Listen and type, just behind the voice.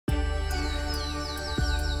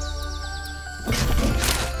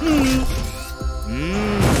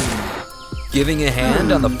Giving a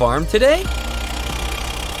hand on the farm today?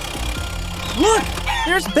 Look!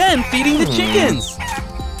 There's Ben feeding the chickens!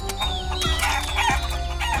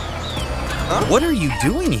 What are you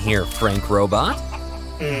doing here, Frank Robot?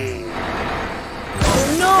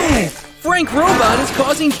 Oh no! Frank Robot is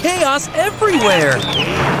causing chaos everywhere!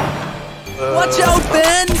 Watch out,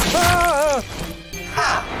 Ben!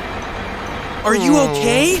 Are you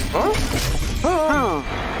okay?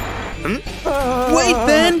 Wait,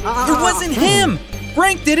 Ben! It wasn't him!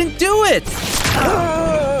 Frank didn't do it!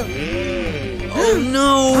 Oh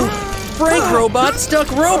no! Frank Robot stuck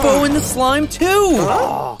Robo in the slime too!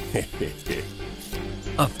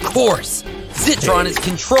 Of course! Zitron is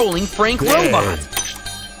controlling Frank Robot!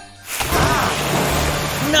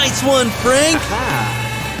 Nice one, Frank!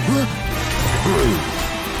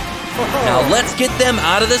 Now let's get them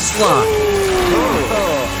out of the slime!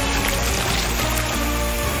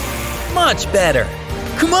 Much better!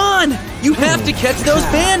 Come on! You have to catch those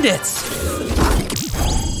bandits!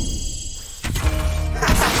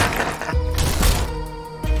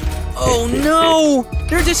 Oh no!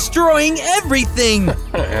 They're destroying everything!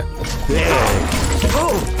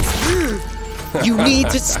 You need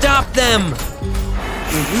to stop them!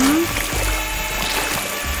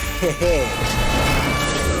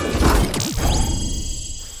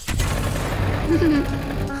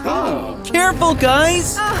 Careful,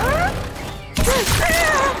 guys!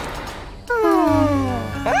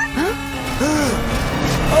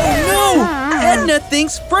 Oh no! Edna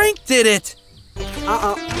thinks Frank did it!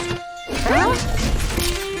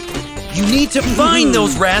 You need to find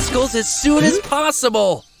those rascals as soon as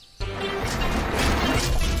possible!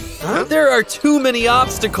 There are too many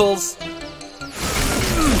obstacles!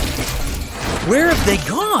 Where have they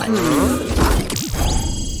gone?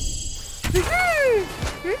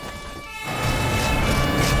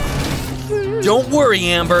 Don't worry,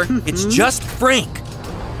 Amber. It's just Frank.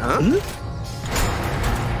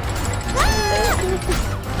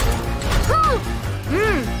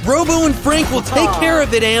 Robo and Frank will take care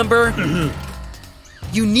of it, Amber.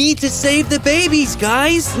 You need to save the babies,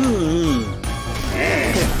 guys.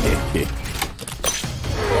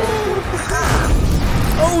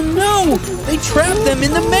 Oh no! They trapped them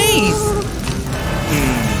in the maze.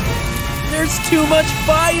 There's too much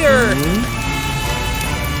fire.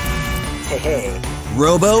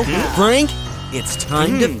 Robo, Frank, it's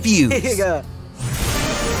time to fuse.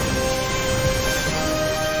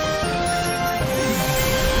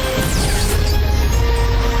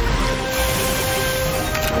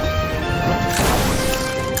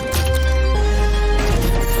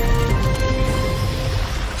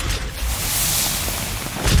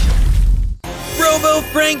 Robo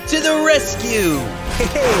Frank to the rescue!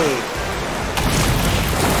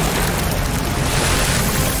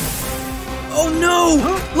 Oh no!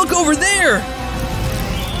 Look over there!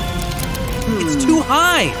 It's too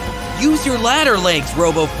high! Use your ladder legs,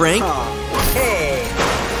 Robo Frank!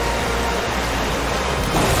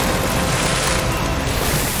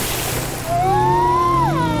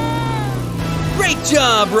 Great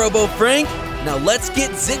job, Robo Frank! Now let's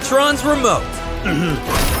get Zitron's remote!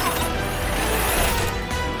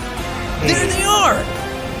 There they are!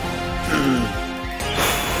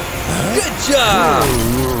 Good job!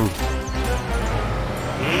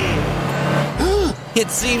 It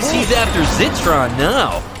seems he's after Zitron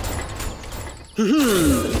now.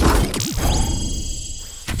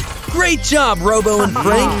 Great job, Robo and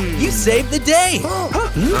Frank! You saved the day!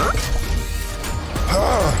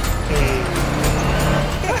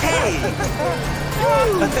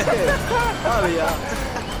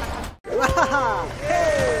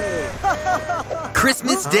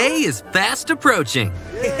 Christmas Day is fast approaching.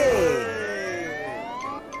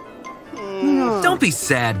 Don't be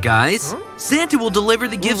sad, guys. Santa will deliver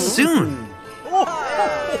the gifts soon.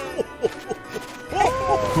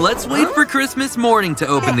 Let's wait for Christmas morning to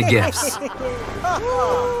open the gifts.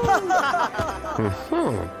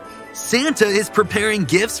 Santa is preparing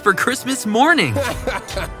gifts for Christmas morning.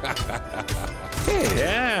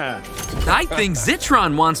 Yeah. I think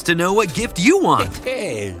Zitron wants to know what gift you want.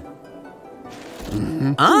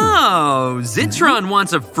 Oh, Zitron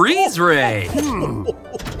wants a freeze ray.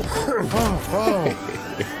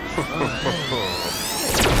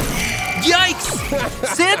 Yikes!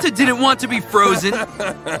 Santa didn't want to be frozen.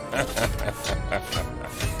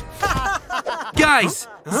 Guys,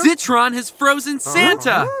 Zitron has frozen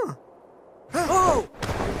Santa.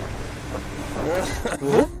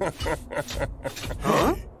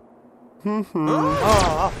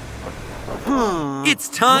 It's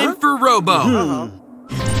time for Robo.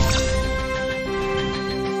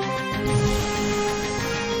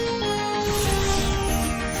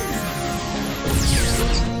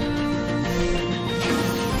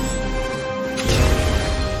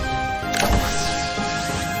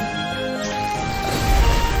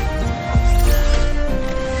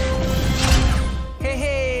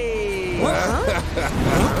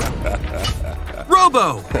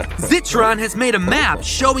 Robo! Zitron has made a map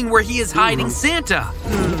showing where he is hiding Santa.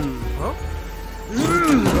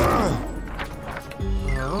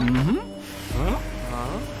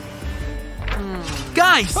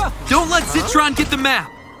 Guys, don't let Zitron get the map.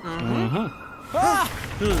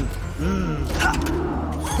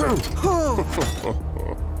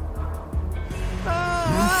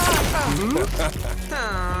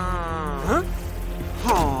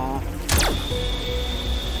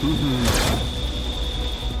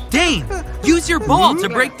 Dane, use your ball to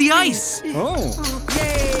break the ice.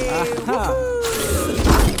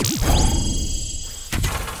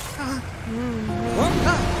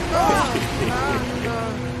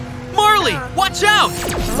 Marley, watch out!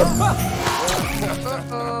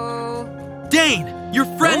 Dane, your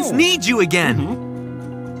friends need you again.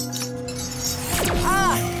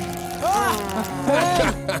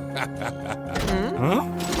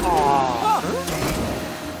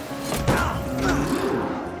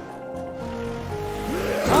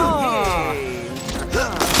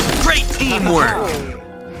 Great teamwork!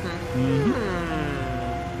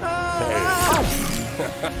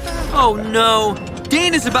 Oh no!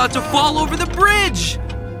 Dane is about to fall over the bridge!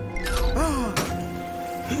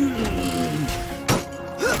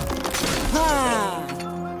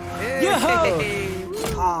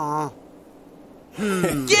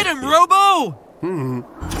 Get him, Robo!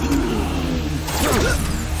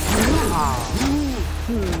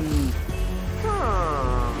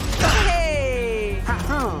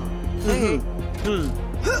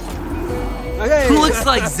 Looks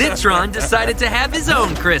like Zitron decided to have his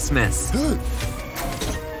own Christmas.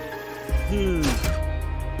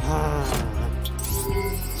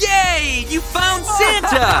 Yay! You found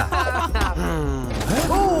Santa!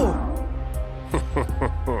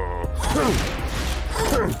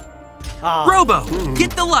 Robo,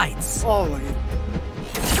 get the lights.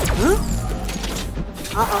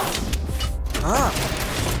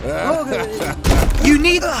 You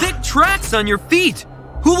need thick tracks on your feet.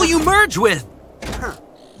 Who will you merge with?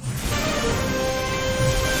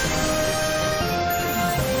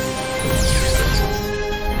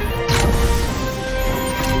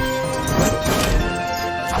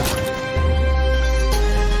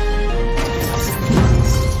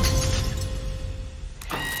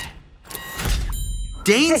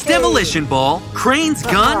 Dane's demolition ball, Crane's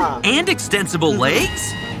gun, and extensible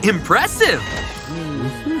legs? Impressive!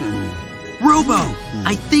 Robo,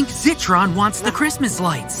 I think Zitron wants the Christmas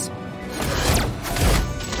lights.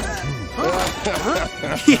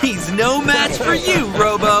 He's no match for you,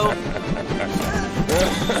 Robo.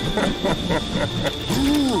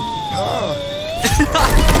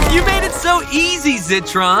 You made it so easy,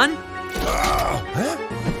 Zitron.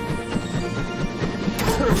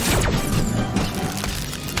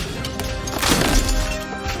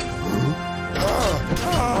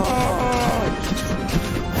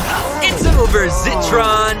 It's over,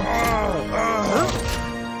 Zitron!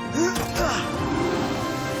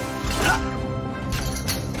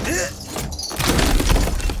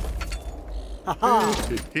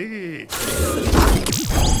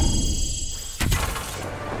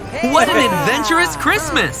 What an adventurous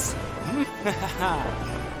Christmas!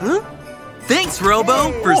 Thanks,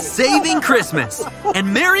 Robo, for saving Christmas!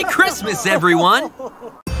 And Merry Christmas, everyone!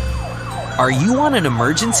 Are you on an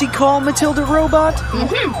emergency call, Matilda Robot?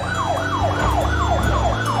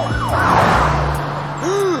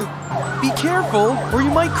 Be careful, or you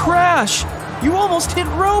might crash! You almost hit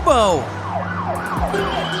Robo!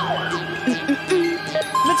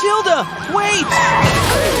 Matilda, wait!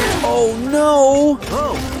 Oh no!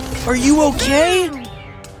 Are you okay?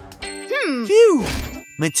 Phew!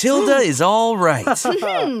 Matilda is all right.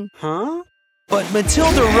 Huh? But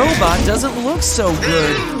Matilda Robot doesn't look so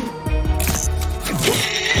good.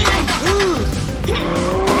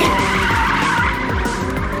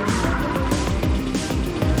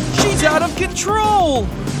 She's out of control!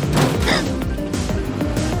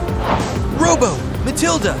 Robo,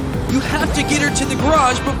 Matilda, you have to get her to the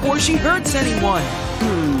garage before she hurts anyone.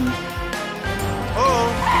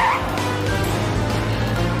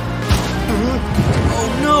 Oh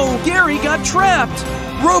no, Gary got trapped.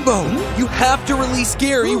 Robo, you have to release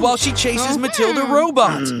Gary while she chases Matilda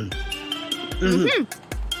Robot.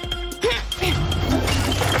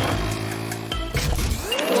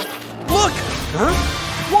 Look!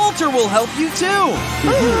 Walter will help you too!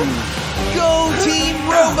 Go Team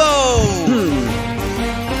Robo!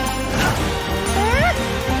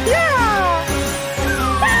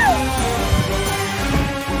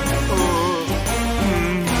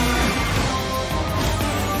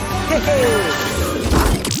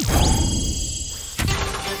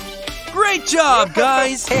 Great Great job,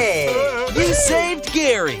 guys! You saved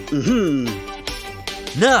Gary!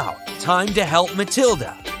 Now, time to help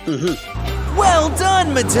Matilda. Well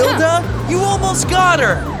done, Matilda! You almost got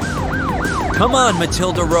her! Come on,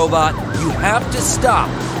 Matilda Robot. You have to stop.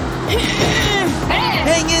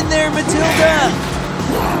 Hang in there, Matilda!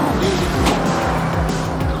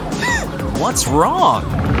 What's wrong?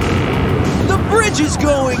 The bridge is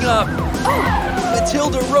going up!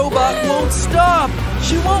 Matilda Robot won't stop!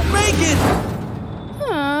 She won't make it!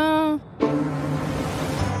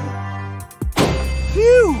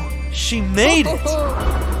 Phew! She made it!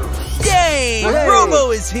 Yay! Robo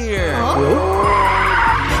is here!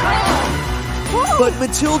 But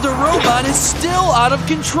Matilda Robot is still out of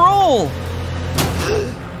control!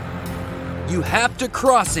 You have to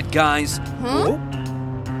cross it, guys.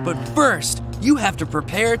 But first, you have to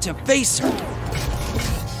prepare to face her.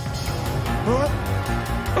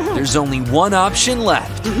 There's only one option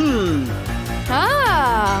left.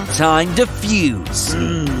 Time to fuse.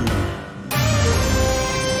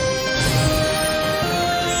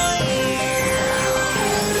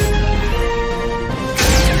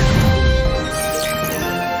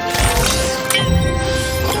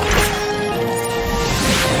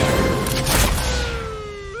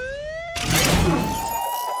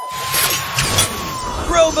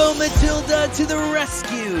 Robo Matilda to the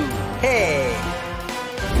rescue! Hey!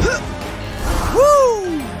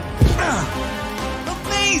 Woo!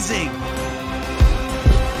 Amazing!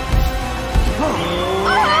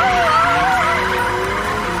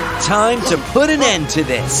 Time to put an end to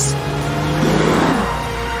this.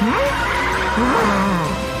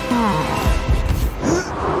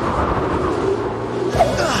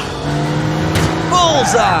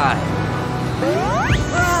 Bullseye!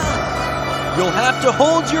 You'll have to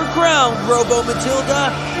hold your ground, Robo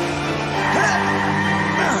Matilda.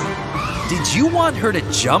 Did you want her to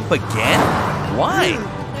jump again? Why?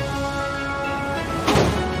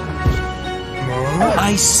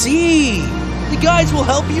 I see. The guys will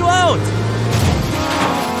help you out.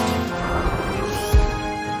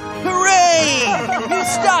 Hooray! You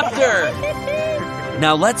stopped her.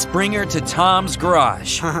 Now let's bring her to Tom's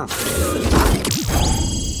garage.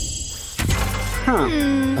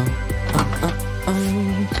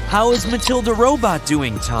 How is Matilda Robot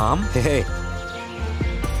doing, Tom? Hey.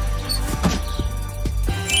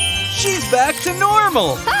 She's back to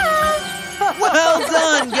normal! Well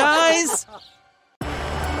done, guys!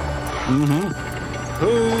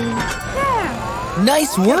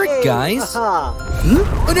 Nice work, guys!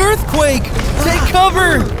 An earthquake! Take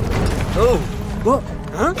cover!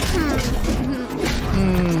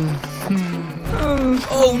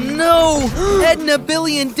 Oh no! Edna,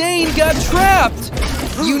 Billy, and Dane got trapped!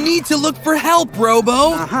 You need to look for help,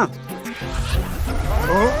 Robo!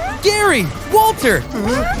 Gary! Walter!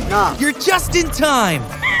 You're just in time!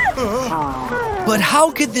 But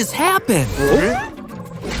how could this happen?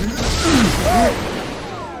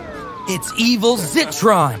 It's evil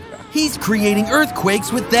Zitron! He's creating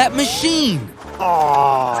earthquakes with that machine!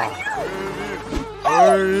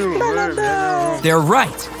 They're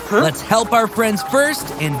right! Let's help our friends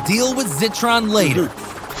first and deal with Zitron later.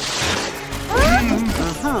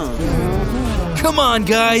 Come on,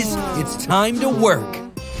 guys! It's time to work!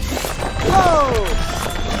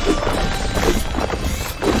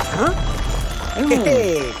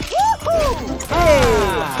 Hey!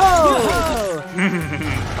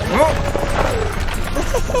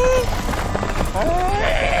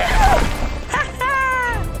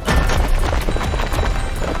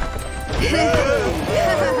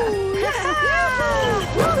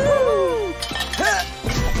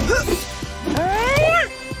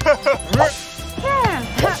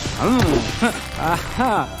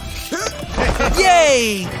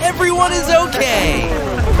 Yay! Everyone is okay!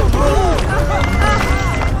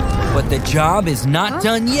 But the job is not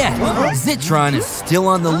done yet. Zitron is still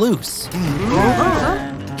on the loose.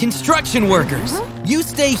 Construction workers, you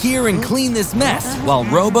stay here and clean this mess while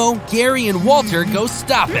Robo, Gary, and Walter go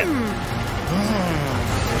stop him.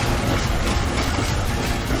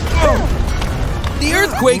 The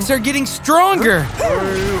earthquakes are getting stronger.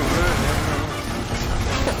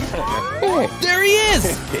 There he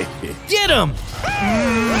is! Get him!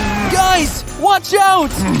 Guys, watch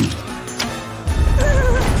out!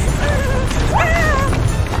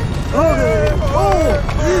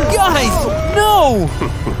 Guys, no!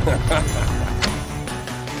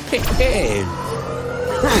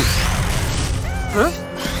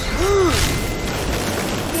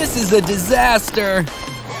 This is a disaster.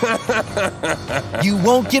 You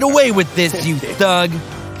won't get away with this, you thug.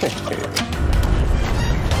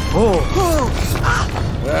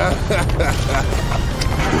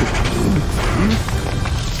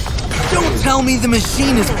 Don't tell me the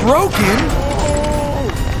machine is broken!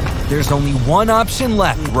 There's only one option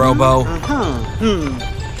left, Robo.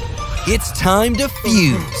 It's time to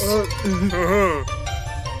fuse.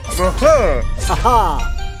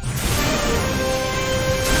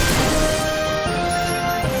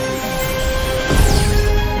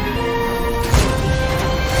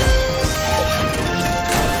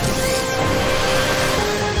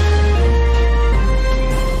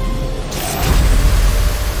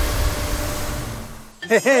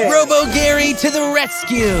 Robo Gary to the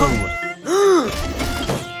rescue!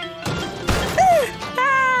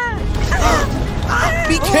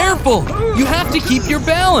 Be careful! You have to keep your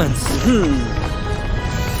balance!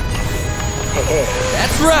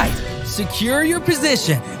 That's right! Secure your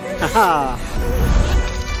position!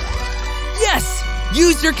 Yes!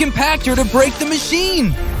 Use your compactor to break the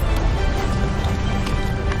machine!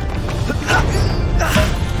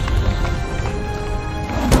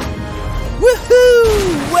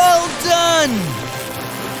 Woohoo! Well done!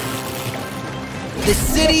 The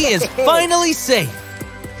city is finally safe!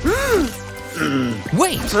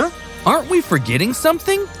 Wait! Aren't we forgetting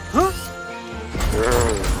something?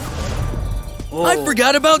 I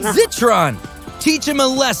forgot about Zitron! Teach him a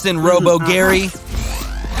lesson, Robo Gary!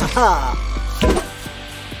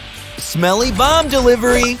 Smelly bomb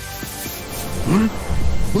delivery!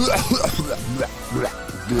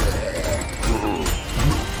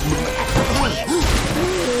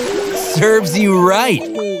 Serves you right!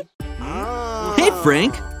 Hey,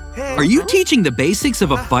 Frank! Are you teaching the basics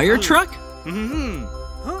of a fire truck?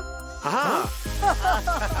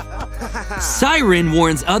 Siren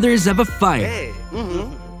warns others of a fire.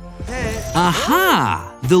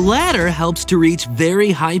 Aha! The ladder helps to reach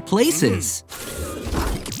very high places.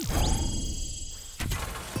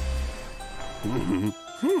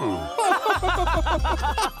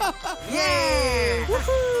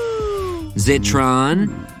 Zitron,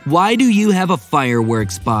 why do you have a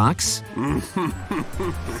fireworks box?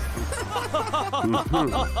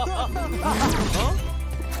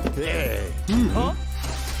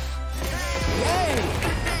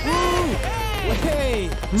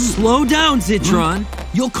 Slow down, Zitron.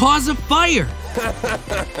 You'll cause a fire.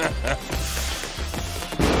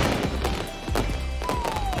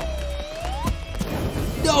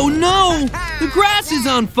 Oh no! The grass is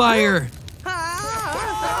on fire!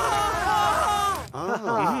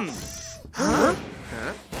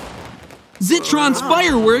 Zitron's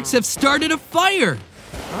fireworks have started a fire!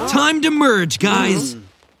 Time to merge, guys!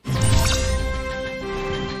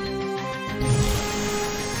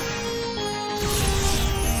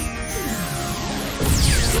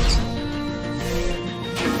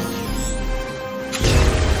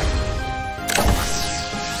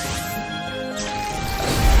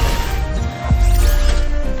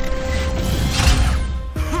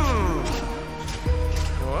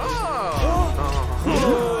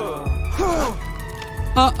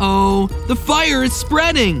 Uh-oh, the fire is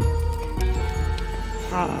spreading!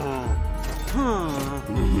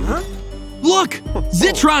 Look!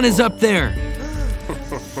 Zitron is up there!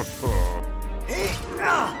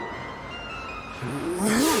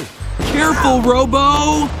 Careful,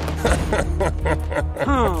 Robo!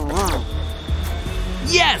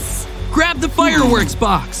 Yes! Grab the fireworks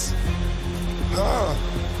box!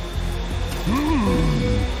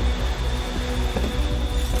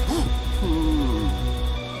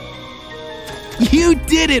 You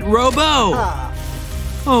did it, Robo!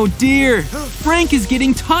 Oh dear, Frank is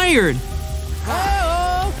getting tired.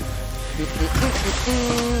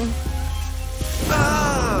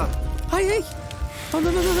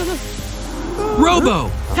 Robo,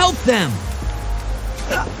 help them!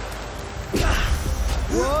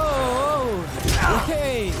 Whoa!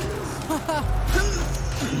 Okay.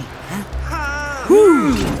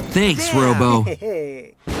 Whew. Thanks, Robo.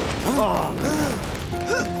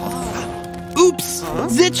 Oops!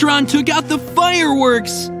 Zitron took out the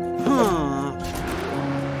fireworks!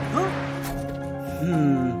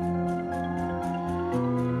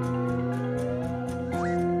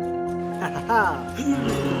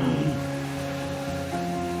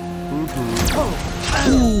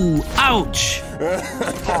 Ooh, ouch!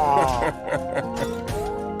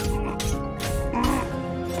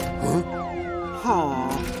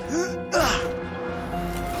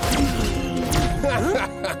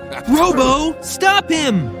 Robo, stop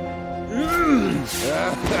him!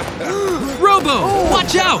 Robo,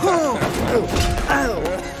 watch out!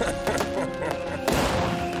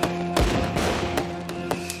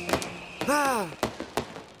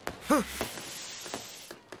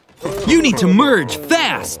 You need to merge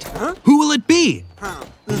fast. Who will it be?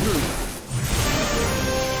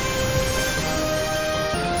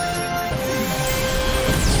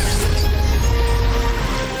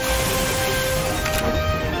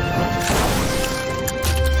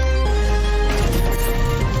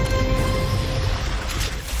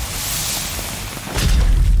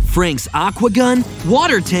 Frank's aqua gun,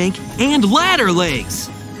 water tank, and ladder legs.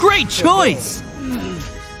 Great choice!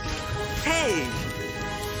 Hey!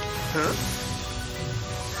 Huh?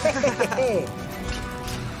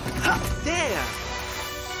 There!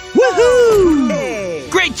 Woohoo! Hey!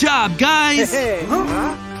 Great job, guys!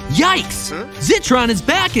 Huh? Yikes! Zitron is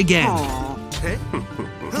back again!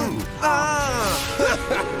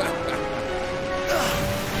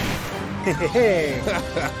 Hey?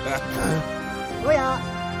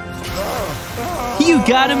 You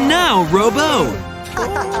got him now, Robo!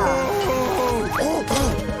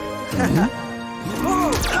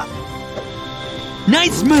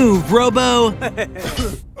 Nice move, Robo!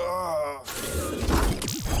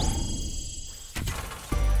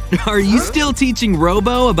 Are you still teaching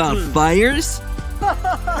Robo about fires?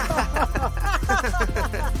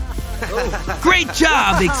 Great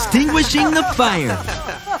job extinguishing the fire!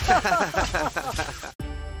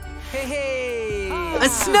 A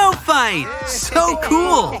snow fight! So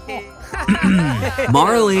cool!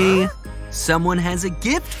 Marley, someone has a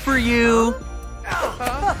gift for you.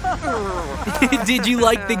 Did you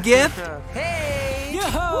like the gift?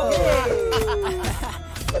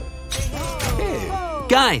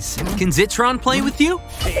 Guys, can Zitron play with you?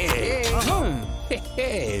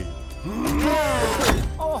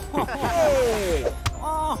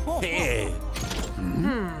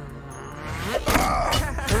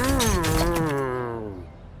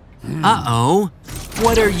 Uh-oh.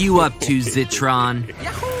 What are you up to, Zitron?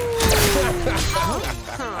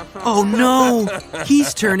 Oh no!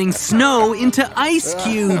 He's turning snow into ice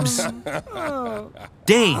cubes!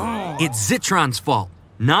 Dang, it's Zitron's fault,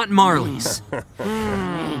 not Marley's.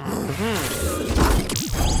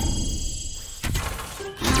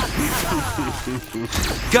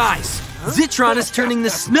 Guys, Zitron is turning the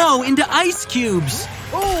snow into ice cubes!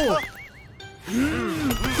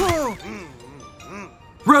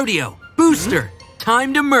 Rodeo, Booster,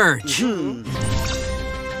 time to merge!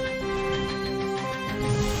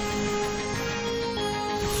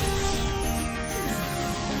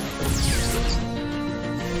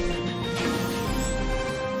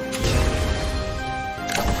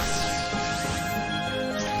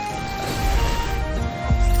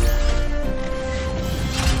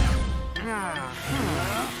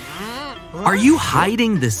 Are you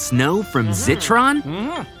hiding the snow from Zitron?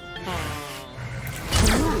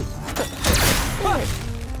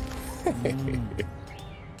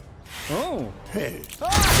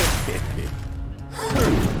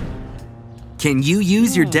 Can you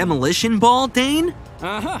use your demolition ball, Dane?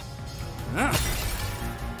 Oh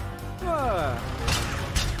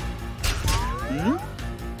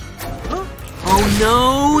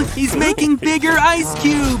no! He's making bigger ice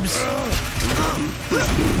cubes!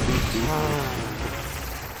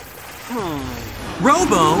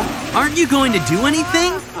 Robo, aren't you going to do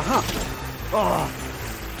anything?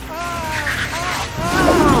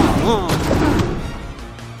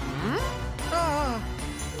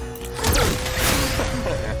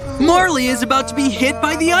 Marley is about to be hit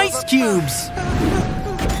by the ice cubes!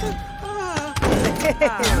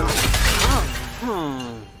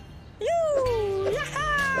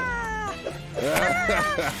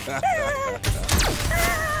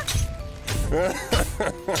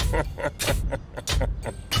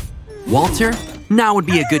 Walter, now would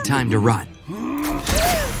be a good time to run.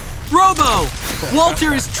 Robo!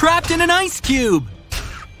 Walter is trapped in an ice cube!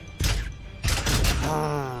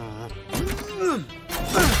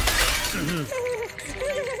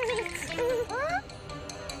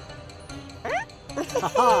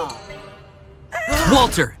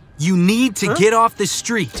 Walter, you need to get off the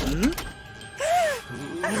street.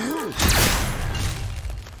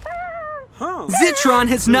 Zitron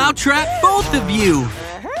has now trapped both of you.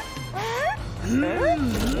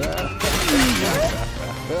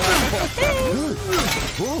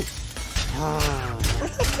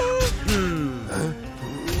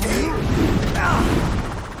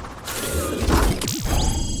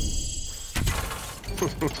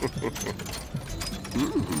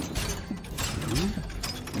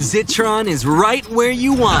 Zitron is right where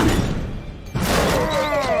you want it.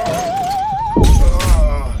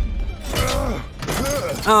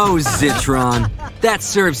 Oh, Zitron, that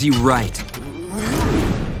serves you right.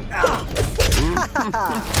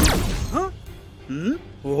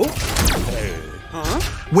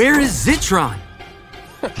 Where is Zitron?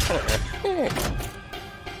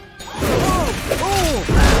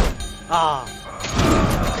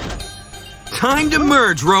 Time to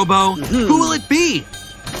merge, Robo. Who will it be?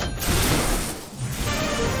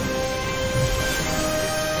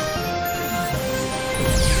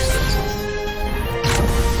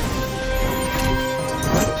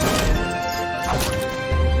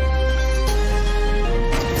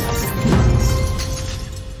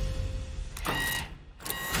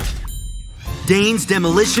 Dane's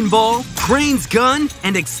demolition ball, Crane's gun,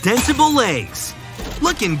 and extensible legs.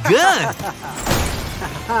 Looking good.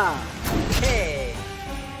 Hey.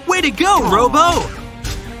 Way to go, Robo!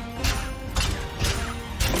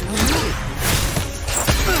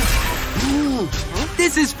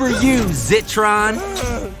 This is for you, Zitron.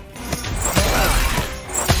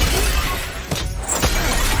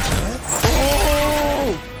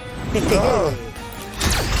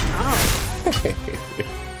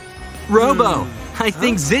 Robo, I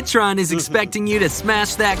think Zitron is expecting you to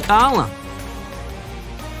smash that column.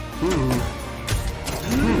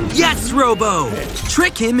 Yes, Robo!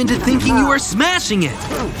 Trick him into thinking you are smashing it.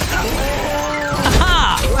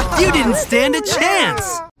 Aha! You didn't stand a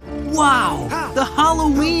chance. Wow, the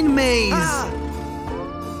Halloween maze.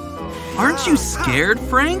 Aren't you scared,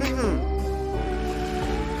 Frank?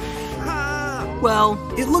 Well,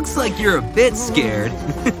 it looks like you're a bit scared.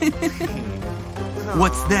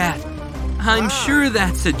 What's that? I'm sure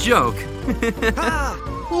that's a joke.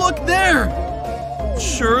 Look there!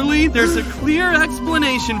 Surely there's a clear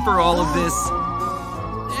explanation for all of this.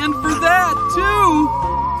 And for that,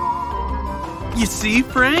 too! You see,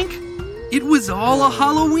 Frank? It was all a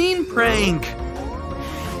Halloween prank.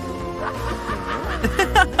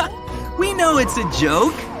 We know it's a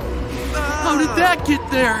joke. How did that get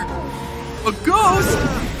there? A ghost?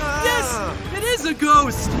 Yes, it is a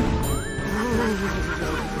ghost!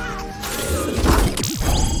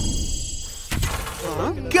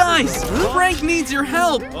 Guys, Frank needs your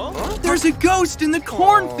help! There's a ghost in the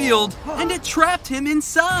cornfield, and it trapped him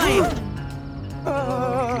inside!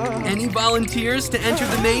 Any volunteers to enter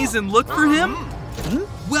the maze and look for him?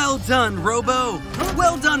 Well done, Robo!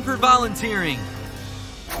 Well done for volunteering!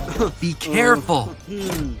 Be careful!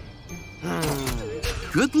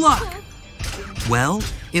 Good luck! Well,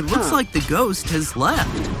 it looks like the ghost has left.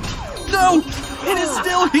 No! It is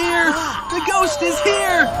still here! The ghost is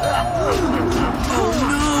here! Oh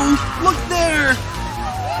no! Look there!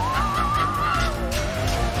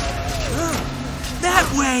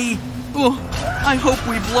 That way! Oh, I hope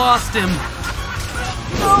we've lost him.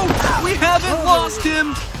 No! We haven't lost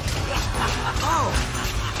him!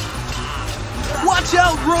 Watch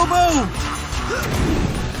out, Robo!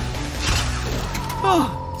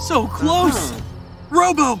 Oh, so close!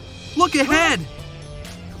 Robo, look ahead!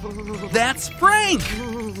 That's Frank!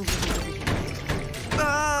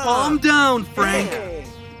 Calm down, Frank.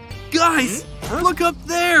 Guys, look up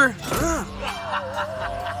there!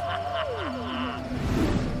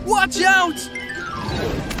 Watch out!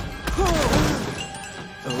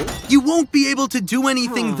 You won't be able to do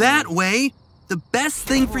anything that way. The best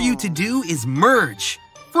thing for you to do is merge.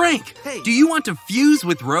 Frank, do you want to fuse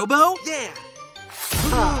with Robo? Yeah.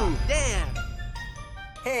 Damn.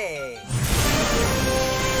 Hey.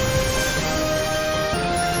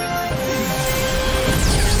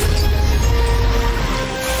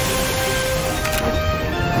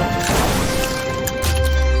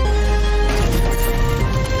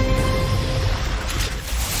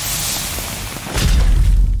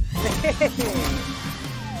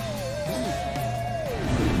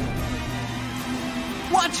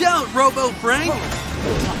 Watch out, Robo Frank!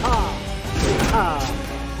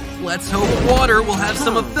 Let's hope water will have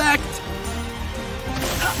some effect.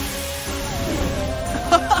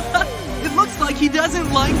 It looks like he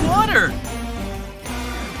doesn't like water.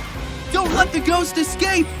 Don't let the ghost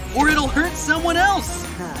escape, or it'll hurt someone else.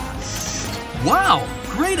 Wow,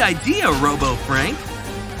 great idea, Robo Frank.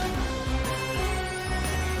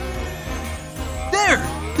 There,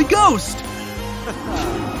 the ghost.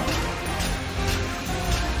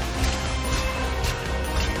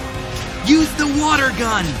 Use the water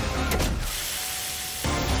gun.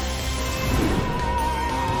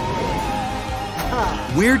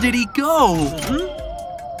 Where did he go?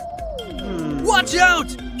 Watch out!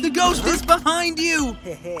 The ghost is behind you!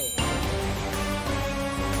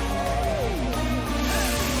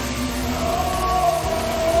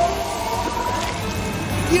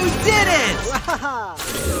 You did it!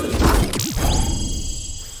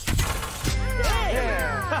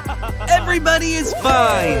 Everybody is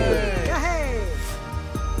fine!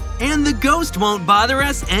 And the ghost won't bother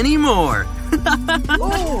us anymore!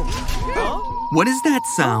 What is that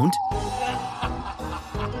sound?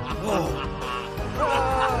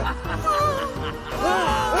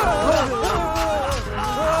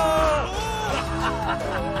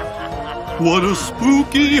 What a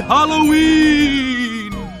spooky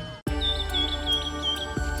Halloween!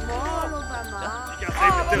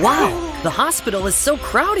 Wow, the hospital is so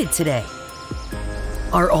crowded today.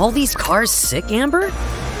 Are all these cars sick, Amber?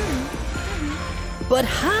 But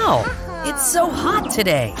how? It's so hot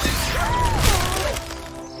today.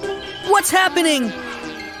 What's happening?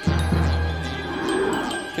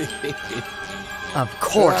 Of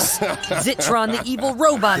course, Zitron the evil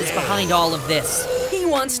robot is behind all of this. He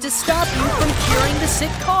wants to stop you from curing the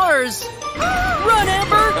sick cars. Run,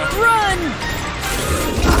 Amber, run!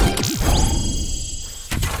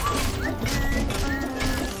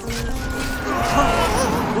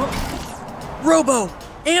 Robo,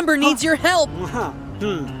 Amber needs your help.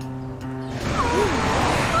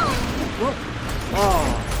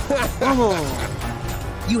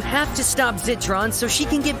 You have to stop Zitron so she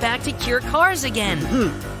can get back to cure cars again.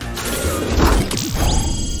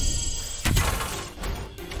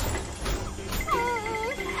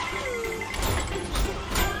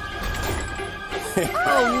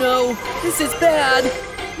 Oh no, this is bad.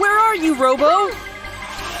 Where are you, Robo?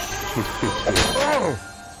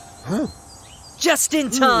 Just in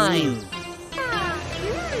time.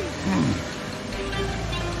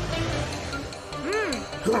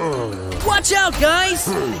 Watch out, guys!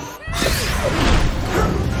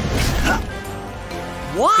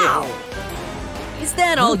 Wow! Is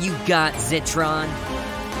that all you got, Zitron?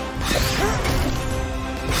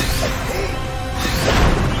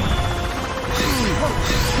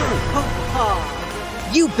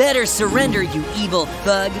 You better surrender, you evil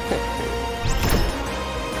thug.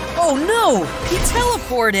 Oh no! He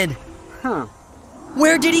teleported!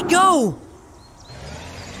 Where did he go?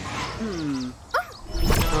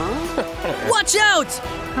 Watch out!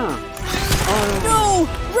 No!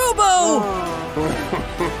 Robo!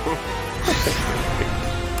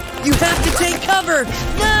 You have to take cover!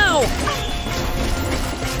 Now!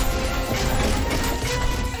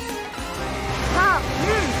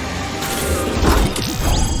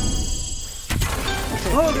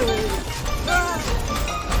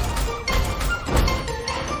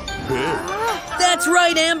 That's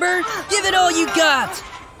right, Amber! Give it all you got!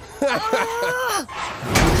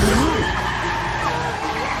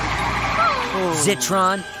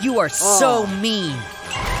 Zitron, you are so mean.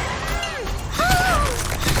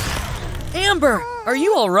 Amber, are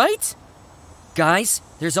you all right? Guys,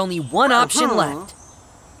 there's only one option left.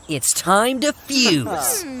 It's time to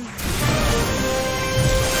fuse.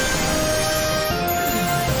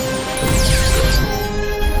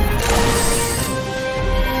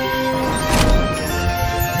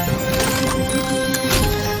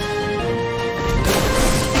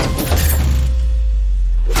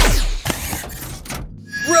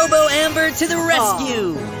 Robo Amber to the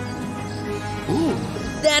rescue!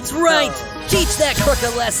 That's right! Teach that crook a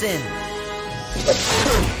lesson!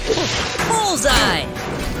 Bullseye!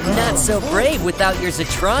 Not so brave without your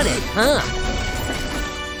Zitronic, huh?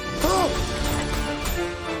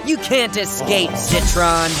 You can't escape,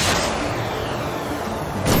 Zitron!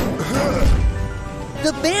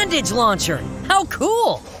 The bandage launcher! How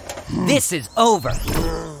cool! This is over!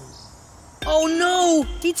 Oh no!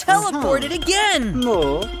 He teleported again!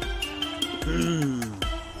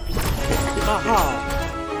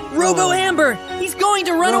 Robo Amber! He's going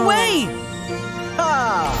to run away!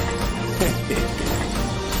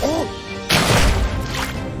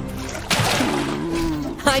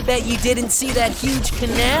 I bet you didn't see that huge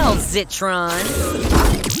canal, Zitron.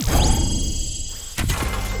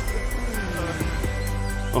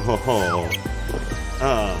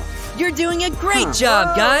 You're doing a great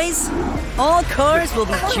job, guys! All cars will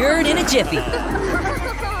be cured in a jiffy.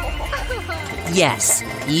 Yes,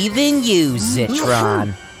 even you,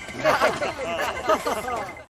 Zitron.